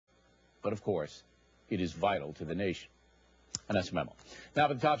but of course, it is vital to the nation. And that's a memo. Now,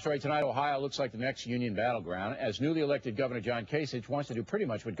 for the top story tonight, Ohio looks like the next union battleground, as newly elected Governor John Kasich wants to do pretty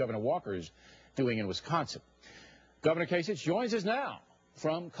much what Governor Walker is doing in Wisconsin. Governor Kasich joins us now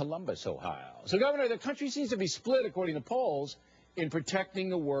from Columbus, Ohio. So, Governor, the country seems to be split, according to polls, in protecting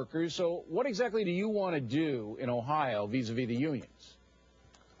the workers. So what exactly do you want to do in Ohio vis-a-vis the unions?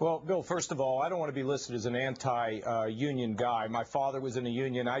 Well, Bill, first of all, I don't want to be listed as an anti-union guy. My father was in a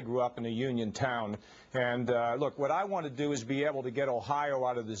union. I grew up in a union town. And look, what I want to do is be able to get Ohio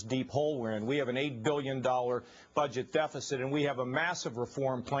out of this deep hole we're in. We have an $8 billion budget deficit, and we have a massive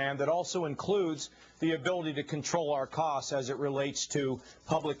reform plan that also includes the ability to control our costs as it relates to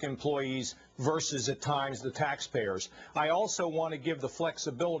public employees versus, at times, the taxpayers. I also want to give the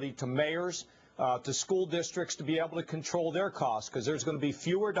flexibility to mayors, to school districts to be able to control their costs, because there's going to be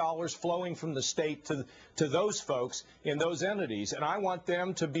fewer dollars flowing from the state to those folks in those entities, and I want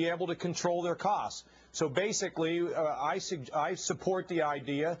them to be able to control their costs. So basically, I support the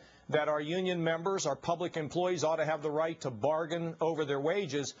idea that our union members, our public employees, ought to have the right to bargain over their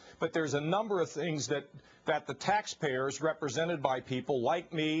wages, but there's a number of things that the taxpayers, represented by people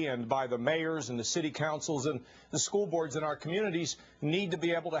like me and by the mayors and the city councils and the school boards in our communities, need to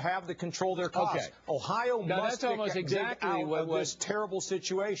be able to have to control their costs. Okay. Ohio must get out of this terrible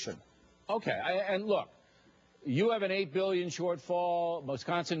situation. Okay, and look, you have an $8 billion shortfall,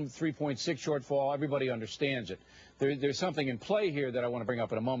 Wisconsin 3.6 shortfall. Everybody understands it. There's something in play here that I want to bring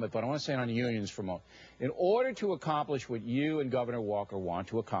up in a moment, but I want to say on the unions for a moment. In order to accomplish what you and Governor Walker want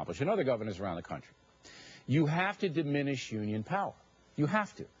to accomplish, and other governors around the country, you have to diminish union power. You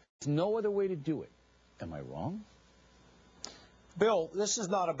have to. There's no other way to do it. Am I wrong? Bill, this is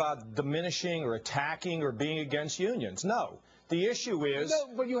not about diminishing or attacking or being against unions. No. The issue is...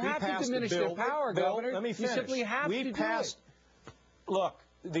 No, but you have to diminish their power, Governor. Let me finish. You simply have to do it. Look,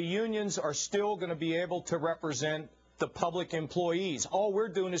 the unions are still going to be able to represent the public employees. All we're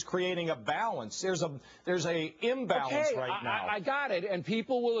doing is creating a balance. There's a imbalance right now. I got it, and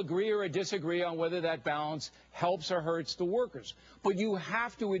people will agree or disagree on whether that balance helps or hurts the workers. But you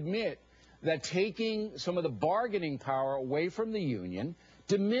have to admit that taking some of the bargaining power away from the union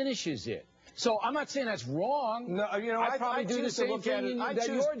diminishes it. So I'm not saying that's wrong. No, you know, I'd probably do the same thing that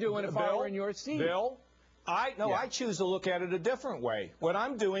you're doing if I were in your seat. Bill, I choose to look at it a different way. What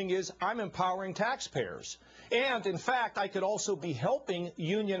I'm doing is I'm empowering taxpayers. And, in fact, I could also be helping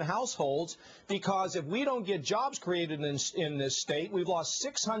union households, because if we don't get jobs created in this state, we've lost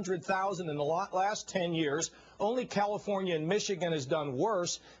 600,000 in the last 10 years. Only California and Michigan has done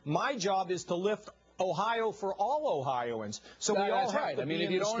worse. My job is to lift Ohio for all Ohioans. So we all have to be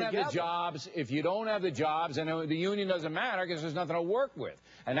in this together. If you don't have the jobs, and the union doesn't matter because there's nothing to work with.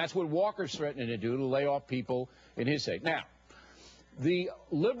 And that's what Walker's threatening to do, to lay off people in his state. Now, the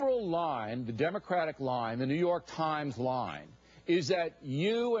liberal line, the Democratic line, the New York Times line, is that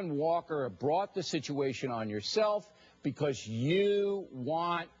you and Walker have brought the situation on yourself because you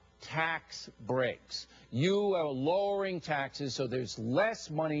want tax breaks. You are lowering taxes so there's less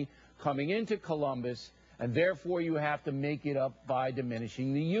money coming into Columbus, and therefore you have to make it up by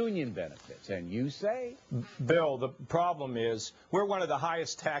diminishing the union benefits. And you say? Bill, the problem is we're one of the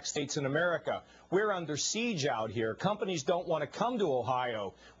highest tax states in America. We're under siege out here. Companies don't want to come to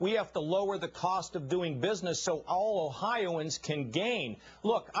Ohio. We have to lower the cost of doing business so all Ohioans can gain.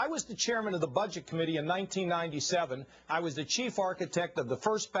 Look, I was the chairman of the Budget Committee in 1997. I was the chief architect of the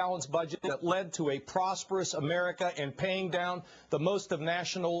first balanced budget that led to a prosperous America and paying down the most of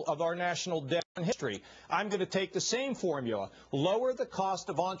our national debt in history. I'm going to take the same formula, lower the cost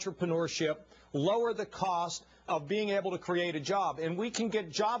of entrepreneurship, lower the cost of being able to create a job, and we can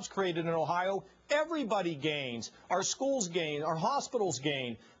get jobs created in Ohio. Everybody gains. Our schools gain. Our hospitals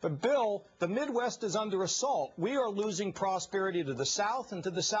gain. But, Bill, the Midwest is under assault. We are losing prosperity to the South and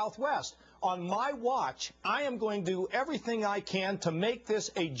to the Southwest. On my watch, I am going to do everything I can to make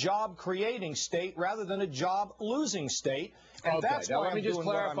this a job-creating state rather than a job-losing state. And that's why let me just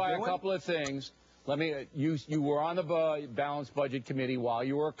clarify a couple of things. You were on the Balanced Budget Committee while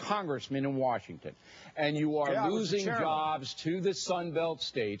you were a congressman in Washington, and you are losing jobs to the Sun Belt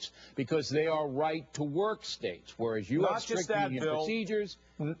states because they are right-to-work states, whereas you have strict union procedures.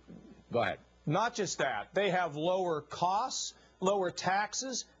 Go ahead. Not just that. They have lower costs, lower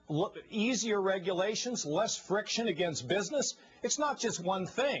taxes, easier regulations, less friction against business. It's not just one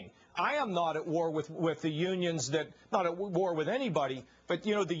thing. I am not at war with the unions not at war with anybody, but,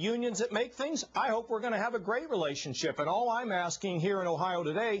 you know, the unions that make things, I hope we're going to have a great relationship. And all I'm asking here in Ohio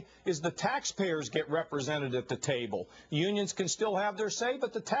today is the taxpayers get represented at the table. Unions can still have their say,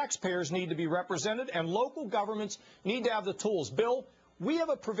 but the taxpayers need to be represented, and local governments need to have the tools. Bill, we have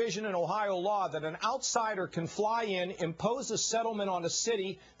a provision in Ohio law that an outsider can fly in, impose a settlement on a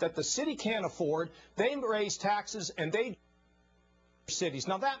city that the city can't afford. They raise taxes and they cities.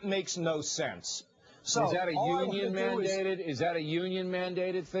 Now that makes no sense. So is that a union mandated? Is that a union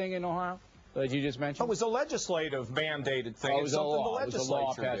mandated thing in Ohio that you just mentioned? It was a legislative mandated thing. It was a law. The legislature it was a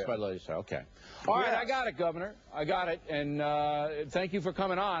law passed by the legislature. Okay. All right, I got it, Governor. I got it. And thank you for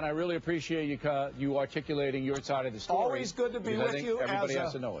coming on. I really appreciate you articulating your side of the story. Always good to be with you. Everybody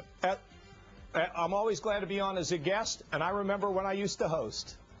has to know it. I'm always glad to be on as a guest, and I remember when I used to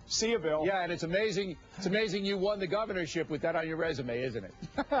host. See you, Bill. Yeah, and it's amazing. It's amazing you won the governorship with that on your resume, isn't it?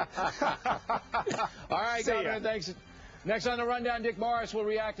 All right, Governor, thanks. Next on the Rundown, Dick Morris will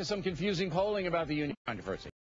react to some confusing polling about the union controversy.